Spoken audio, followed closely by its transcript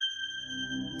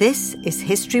This is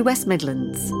History West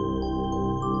Midlands.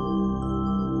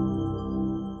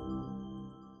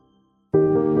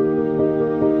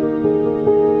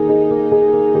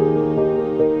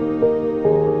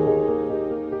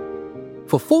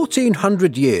 For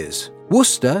 1400 years,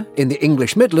 Worcester, in the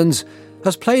English Midlands,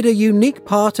 has played a unique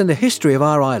part in the history of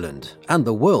our island and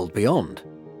the world beyond.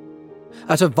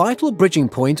 At a vital bridging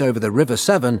point over the River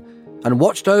Severn, and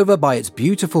watched over by its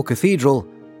beautiful cathedral,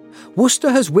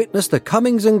 Worcester has witnessed the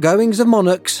comings and goings of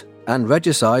monarchs and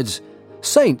regicides,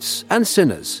 saints and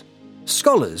sinners,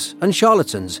 scholars and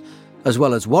charlatans, as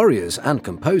well as warriors and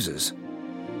composers.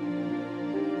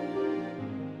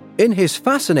 In his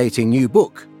fascinating new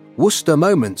book, Worcester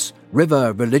Moments,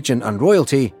 River, Religion and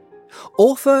Royalty,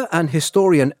 author and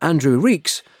historian Andrew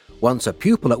Reeks, once a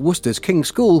pupil at Worcester's King's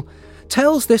School,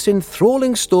 tells this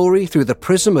enthralling story through the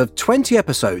prism of 20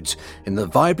 episodes in the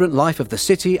vibrant life of the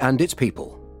city and its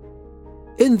people.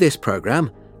 In this programme,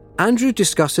 Andrew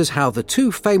discusses how the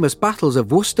two famous battles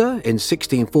of Worcester in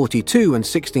 1642 and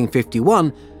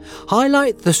 1651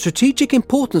 highlight the strategic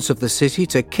importance of the city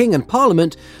to King and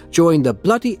Parliament during the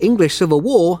bloody English Civil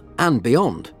War and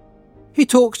beyond. He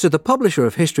talks to the publisher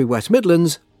of History West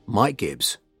Midlands, Mike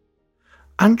Gibbs.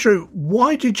 Andrew,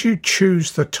 why did you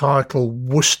choose the title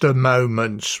Worcester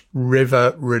Moments,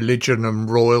 River, Religion and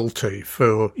Royalty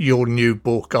for your new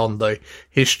book on the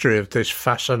history of this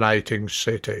fascinating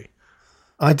city?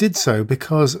 I did so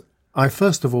because I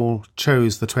first of all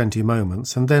chose the 20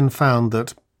 moments and then found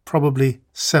that probably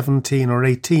 17 or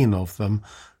 18 of them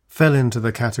fell into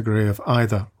the category of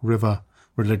either river,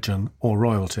 religion or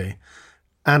royalty.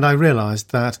 And I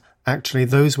realised that actually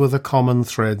those were the common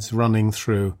threads running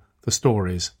through the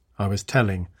stories I was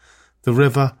telling. The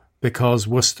river, because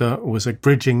Worcester was a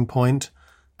bridging point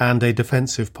and a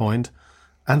defensive point,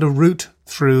 and a route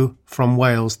through from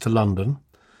Wales to London.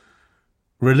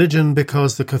 Religion,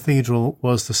 because the cathedral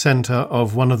was the centre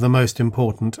of one of the most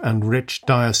important and rich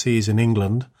dioceses in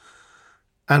England.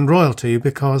 And royalty,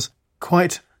 because,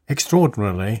 quite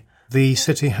extraordinarily, the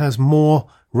city has more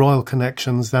royal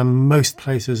connections than most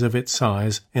places of its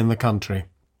size in the country,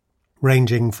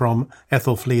 ranging from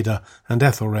Ethelfleda and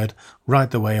Ethelred right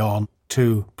the way on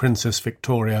to Princess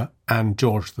Victoria and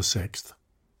George VI.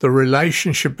 The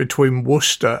relationship between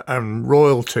Worcester and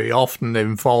royalty often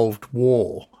involved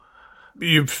war.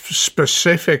 You've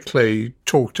specifically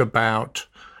talked about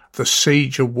the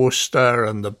Siege of Worcester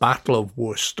and the Battle of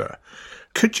Worcester.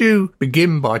 Could you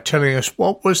begin by telling us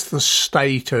what was the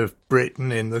state of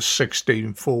Britain in the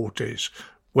 1640s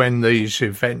when these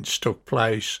events took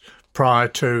place, prior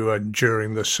to and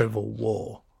during the Civil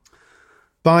War?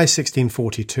 By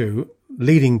 1642,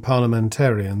 leading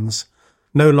parliamentarians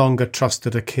no longer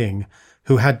trusted a king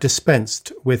who had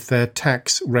dispensed with their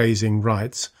tax-raising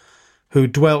rights, who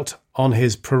dwelt on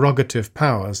his prerogative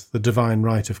powers, the divine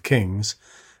right of kings,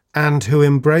 and who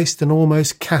embraced an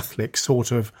almost Catholic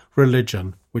sort of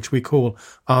religion, which we call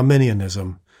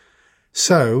Arminianism.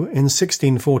 So, in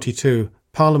 1642,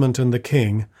 Parliament and the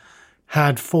king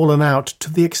had fallen out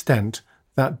to the extent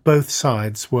that both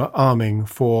sides were arming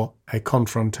for a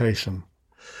confrontation.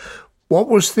 What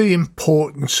was the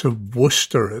importance of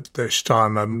Worcester at this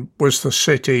time, and was the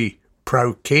city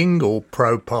pro-king or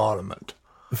pro-parliament?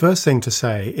 The first thing to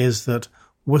say is that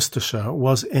Worcestershire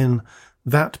was in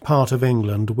that part of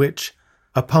England which,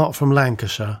 apart from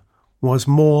Lancashire, was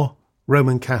more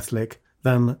Roman Catholic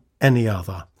than any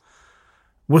other.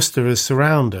 Worcester is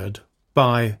surrounded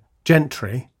by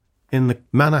gentry in the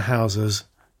manor houses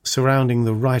surrounding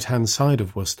the right-hand side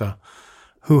of Worcester,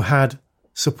 who had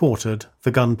supported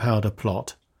the gunpowder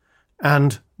plot.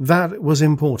 And that was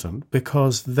important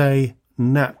because they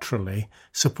naturally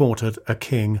supported a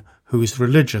king whose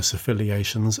religious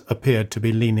affiliations appeared to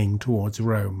be leaning towards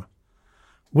Rome.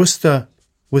 Worcester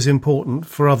was important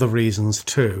for other reasons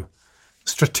too.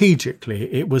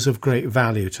 Strategically, it was of great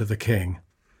value to the king,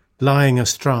 lying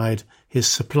astride his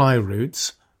supply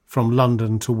routes from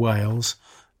London to Wales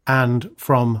and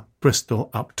from Bristol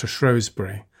up to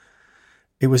Shrewsbury.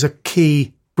 It was a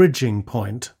key bridging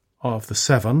point of the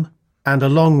Severn, and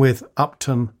along with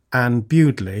Upton and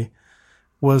Bewdley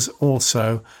was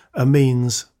also a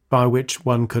means by which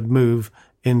one could move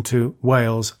into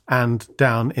Wales and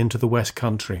down into the West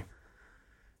Country.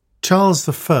 Charles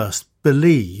I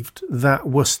believed that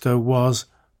Worcester was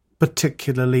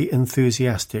particularly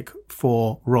enthusiastic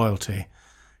for royalty.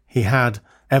 He had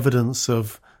evidence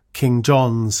of King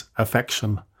John's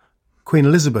affection, Queen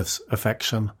Elizabeth's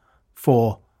affection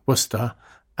for Worcester,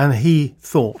 and he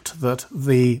thought that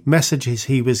the messages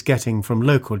he was getting from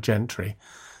local gentry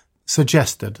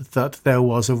suggested that there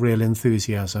was a real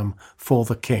enthusiasm for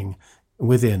the king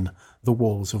within the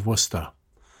walls of Worcester.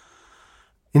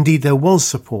 Indeed, there was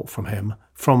support from him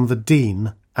from the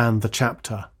dean and the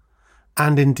chapter,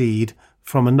 and indeed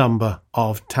from a number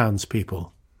of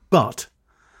townspeople. But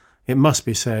it must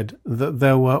be said that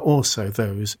there were also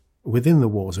those within the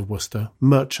Wars of Worcester,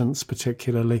 merchants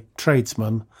particularly,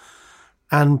 tradesmen,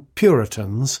 and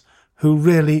Puritans, who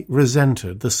really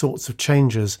resented the sorts of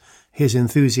changes his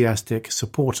enthusiastic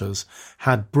supporters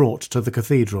had brought to the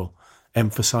cathedral,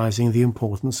 emphasising the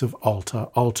importance of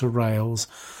altar rails,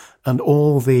 and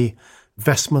all the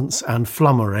vestments and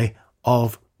flummery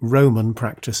of Roman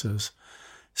practices.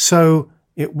 So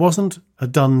it wasn't a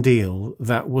done deal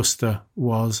that Worcester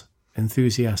was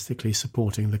enthusiastically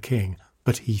supporting the king,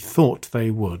 but he thought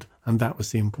they would, and that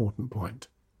was the important point.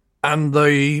 And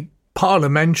the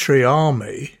parliamentary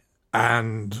army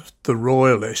and the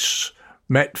royalists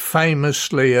met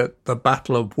famously at the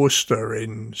Battle of Worcester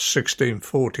in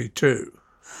 1642.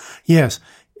 Yes,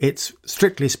 it's,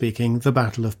 strictly speaking, the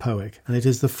Battle of Powick, and it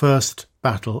is the first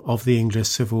battle of the English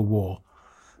Civil War.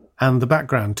 And the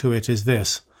background to it is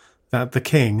this, that the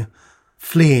king,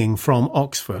 fleeing from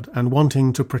Oxford and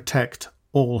wanting to protect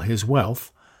all his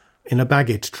wealth, in a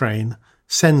baggage train,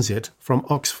 sends it from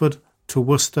Oxford to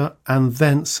Worcester, and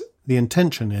thence the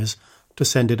intention is to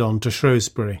send it on to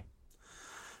Shrewsbury.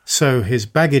 So his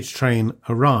baggage train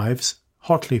arrives,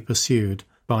 hotly pursued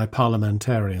by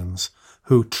parliamentarians,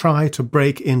 who try to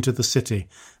break into the city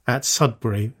at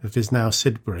Sudbury, that is now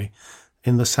Sidbury,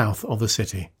 in the south of the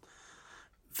city.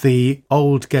 The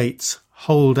old gates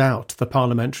hold out the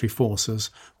parliamentary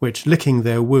forces, which, licking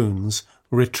their wounds,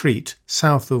 retreat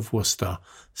south of Worcester,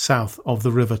 south of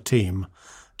the River Teme,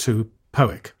 to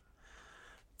Powick.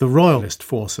 The royalist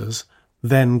forces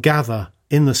then gather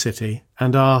in the city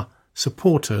and are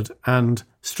supported and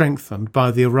strengthened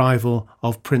by the arrival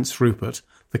of Prince Rupert,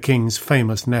 the king's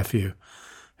famous nephew,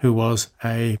 who was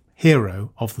a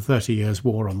hero of the 30 Years'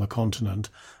 War on the continent,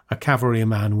 a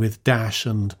cavalryman with dash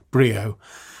and brio,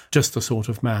 just the sort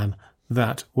of man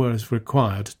that was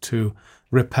required to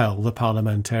repel the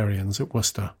parliamentarians at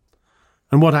Worcester.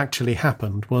 And what actually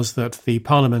happened was that the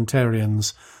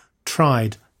parliamentarians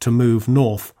tried to move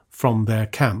north from their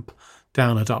camp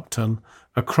down at Upton,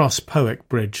 across Powick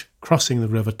Bridge, crossing the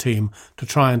River Teme, to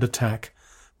try and attack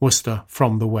Worcester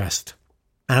from the west,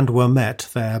 and were met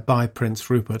there by Prince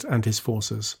Rupert and his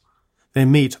forces. They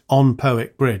meet on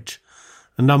Powick Bridge.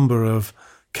 A number of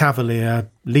Cavalier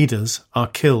leaders are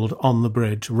killed on the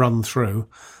bridge, run through,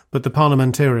 but the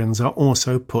parliamentarians are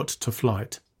also put to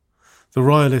flight. The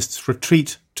royalists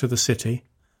retreat to the city.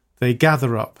 They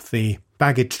gather up the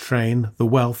baggage train, the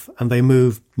wealth, and they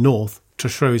move north to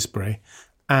Shrewsbury,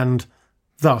 and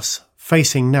thus,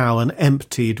 facing now an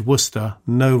emptied Worcester,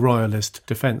 no royalist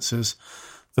defences,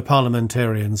 the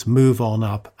parliamentarians move on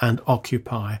up and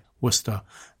occupy Worcester,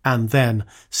 and then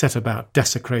set about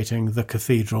desecrating the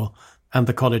cathedral and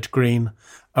the college green,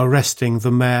 arresting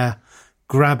the mayor,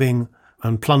 grabbing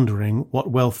and plundering what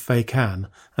wealth they can,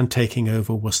 and taking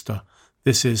over Worcester.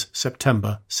 This is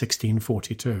September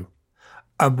 1642.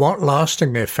 And what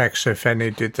lasting effects, if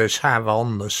any, did this have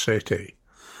on the city?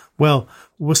 Well,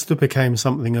 Worcester became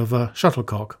something of a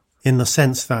shuttlecock, in the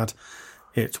sense that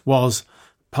it was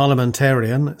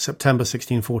parliamentarian, September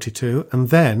 1642, and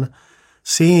then,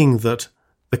 seeing that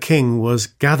the king was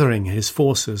gathering his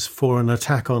forces for an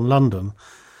attack on London,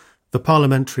 the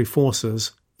parliamentary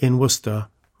forces in Worcester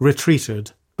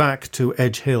retreated back to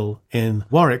Edge Hill in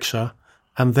Warwickshire,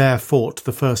 and there fought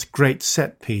the first great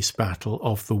set-piece battle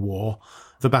of the war,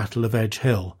 the Battle of Edge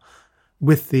Hill,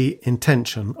 with the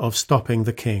intention of stopping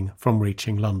the king from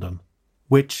reaching London,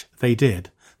 which they did.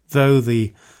 Though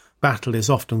the battle is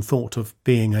often thought of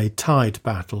being a tied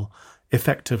battle,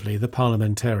 effectively the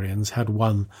parliamentarians had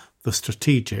won the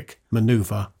strategic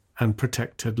manoeuvre and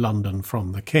protected London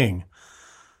from the king.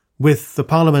 With the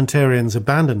parliamentarians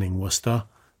abandoning Worcester,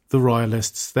 the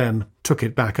royalists then took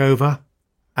it back over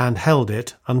and held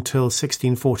it until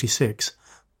 1646,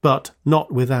 but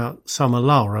not without some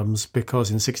alarums, because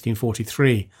in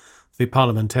 1643 the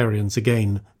parliamentarians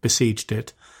again besieged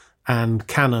it, and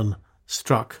cannon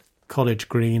struck College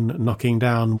Green, knocking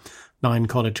down 9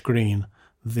 College Green,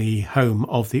 the home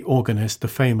of the organist, the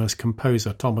famous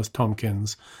composer Thomas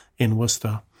Tomkins, in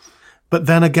Worcester. But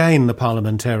then again the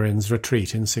parliamentarians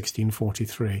retreat in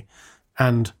 1643,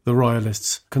 and the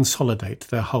royalists consolidate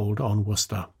their hold on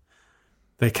Worcester.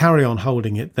 They carry on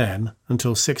holding it then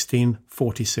until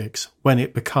 1646, when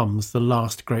it becomes the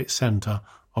last great centre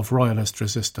of royalist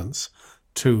resistance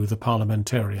to the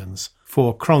parliamentarians.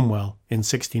 For Cromwell in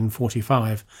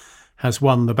 1645 has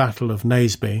won the Battle of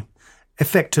Naseby,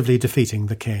 effectively defeating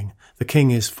the king. The king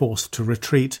is forced to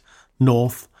retreat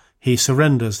north. He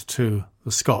surrenders to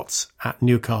the Scots at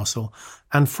Newcastle,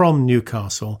 and from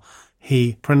Newcastle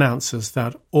he pronounces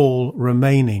that all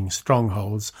remaining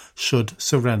strongholds should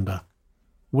surrender.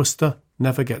 Worcester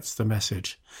never gets the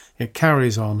message. It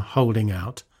carries on holding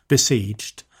out,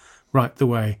 besieged, right the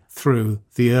way through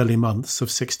the early months of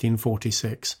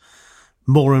 1646,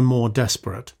 more and more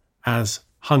desperate as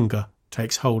hunger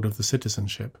takes hold of the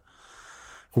citizenship,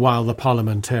 while the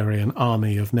parliamentarian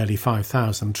army of nearly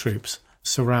 5,000 troops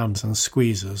surrounds and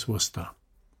squeezes Worcester.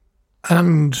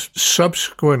 And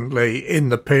subsequently, in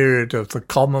the period of the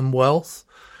Commonwealth,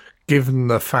 given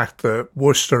the fact that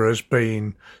Worcester has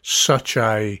been such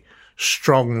a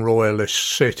strong royalist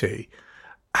city,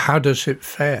 how does it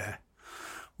fare?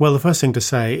 Well, the first thing to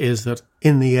say is that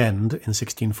in the end, in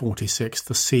 1646,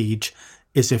 the siege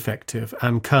is effective,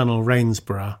 and Colonel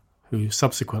Rainsborough, who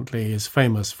subsequently is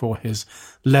famous for his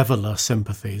leveller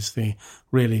sympathies, the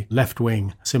really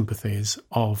left-wing sympathies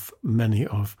of many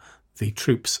of the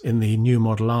troops in the New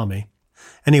Model Army.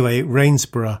 Anyway,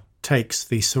 Rainsborough takes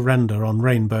the surrender on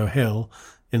Rainbow Hill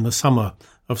in the summer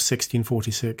of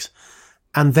 1646,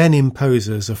 and then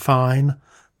imposes a fine,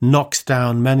 knocks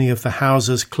down many of the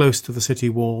houses close to the city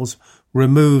walls,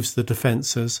 removes the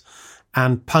defences,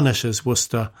 and punishes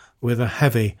Worcester with a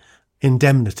heavy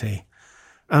indemnity.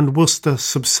 And Worcester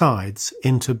subsides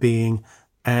into being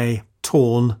a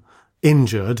torn,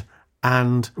 injured,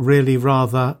 and really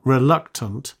rather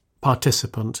reluctant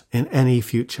participant in any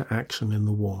future action in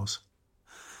the wars.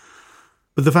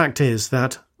 But the fact is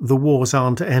that the wars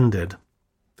aren't ended.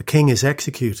 The king is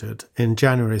executed in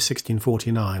January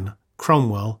 1649.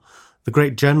 Cromwell, the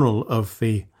great general of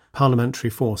the parliamentary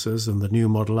forces and the New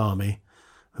Model Army,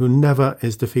 who never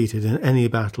is defeated in any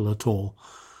battle at all,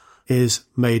 is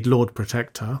made Lord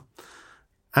Protector.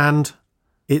 And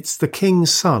it's the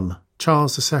king's son,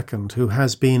 Charles II, who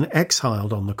has been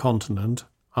exiled on the continent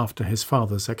after his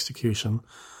father's execution,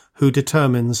 who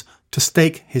determines to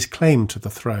stake his claim to the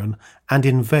throne and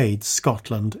invades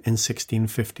Scotland in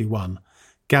 1651,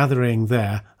 gathering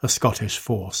there a Scottish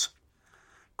force.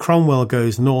 Cromwell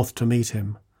goes north to meet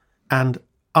him and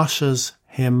ushers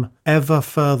him ever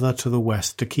further to the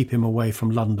west to keep him away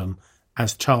from London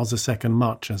as Charles II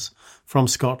marches from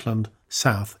Scotland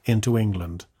south into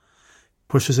England,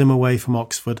 pushes him away from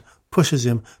Oxford, pushes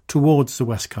him towards the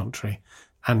West Country,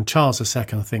 and Charles II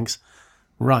thinks,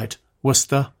 right,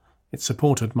 Worcester, it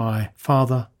supported my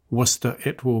father, Worcester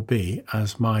it will be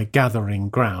as my gathering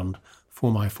ground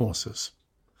for my forces.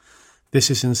 This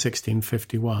is in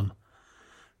 1651,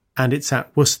 and it's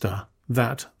at Worcester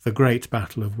that the great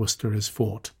Battle of Worcester is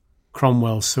fought.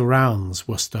 Cromwell surrounds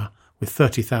Worcester with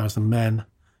 30,000 men.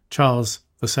 Charles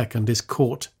II is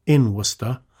caught in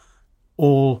Worcester.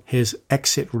 All his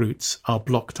exit routes are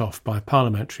blocked off by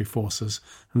parliamentary forces,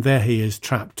 and there he is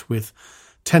trapped with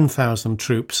 10,000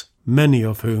 troops, many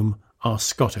of whom are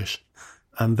Scottish,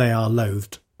 and they are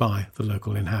loathed by the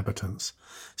local inhabitants.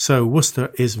 So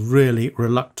Worcester is really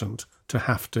reluctant to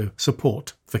have to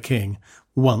support the king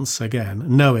once again,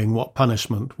 knowing what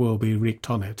punishment will be wreaked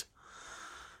on it.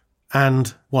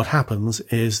 And what happens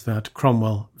is that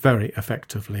Cromwell very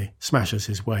effectively smashes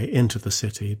his way into the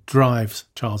city, drives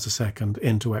Charles II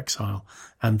into exile,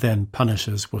 and then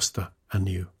punishes Worcester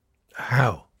anew.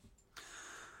 How?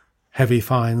 Heavy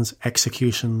fines,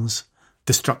 executions,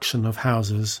 destruction of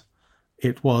houses.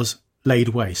 It was laid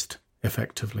waste,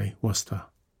 effectively, Worcester,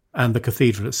 and the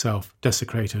cathedral itself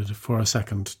desecrated for a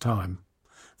second time.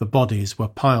 The bodies were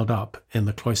piled up in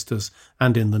the cloisters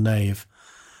and in the nave,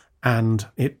 and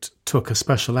it took a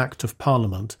special act of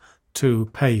Parliament to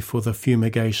pay for the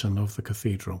fumigation of the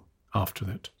cathedral after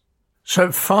it.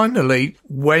 So finally,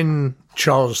 when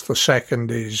Charles II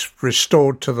is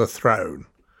restored to the throne,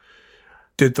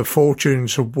 did the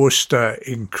fortunes of Worcester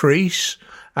increase,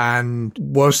 and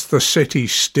was the city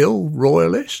still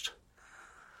royalist?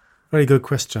 Very good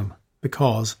question,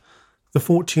 because the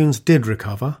fortunes did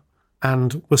recover,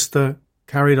 and Worcester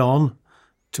carried on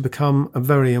to become a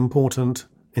very important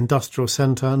industrial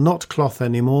centre, not cloth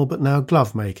anymore, but now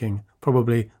glove-making,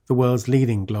 probably the world's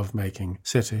leading glove-making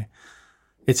city.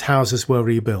 Its houses were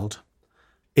rebuilt.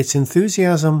 Its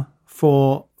enthusiasm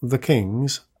for the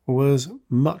kings was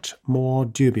much more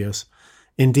dubious.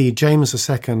 Indeed, James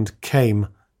II came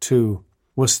to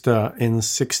Worcester in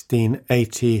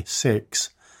 1686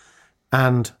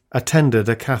 and attended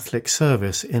a Catholic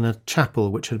service in a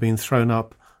chapel which had been thrown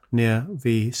up near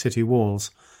the city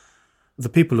walls. The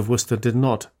people of Worcester did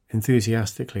not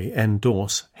enthusiastically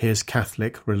endorse his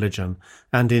Catholic religion,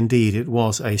 and indeed it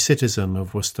was a citizen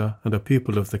of Worcester and a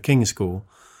pupil of the King's School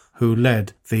who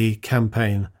led the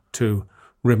campaign to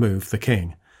remove the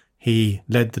king. He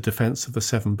led the defence of the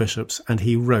 7 bishops, and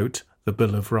he wrote the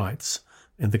Bill of Rights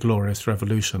in the Glorious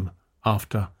Revolution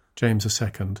after James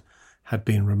II had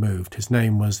been removed. His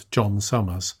name was John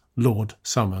Somers, Lord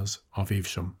Somers of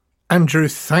Evesham. Andrew,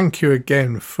 thank you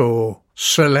again for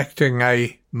selecting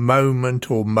a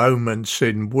moment or moments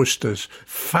in Worcester's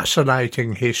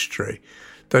fascinating history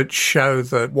that show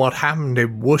that what happened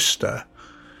in Worcester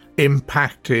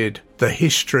impacted the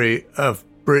history of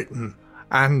Britain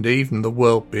and even the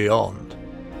world beyond.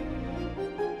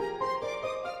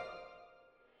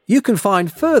 You can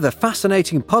find further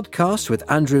fascinating podcasts with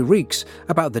Andrew Reeks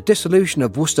about the dissolution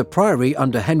of Worcester Priory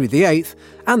under Henry VIII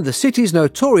and the city's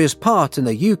notorious part in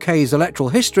the UK's electoral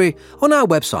history on our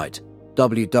website,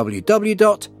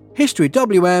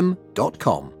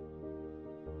 www.historywm.com.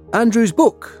 Andrew's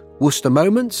book, Worcester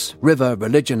Moments, River,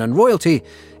 Religion and Royalty,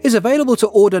 is available to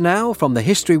order now from the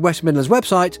History West Midlands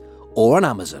website or on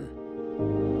Amazon.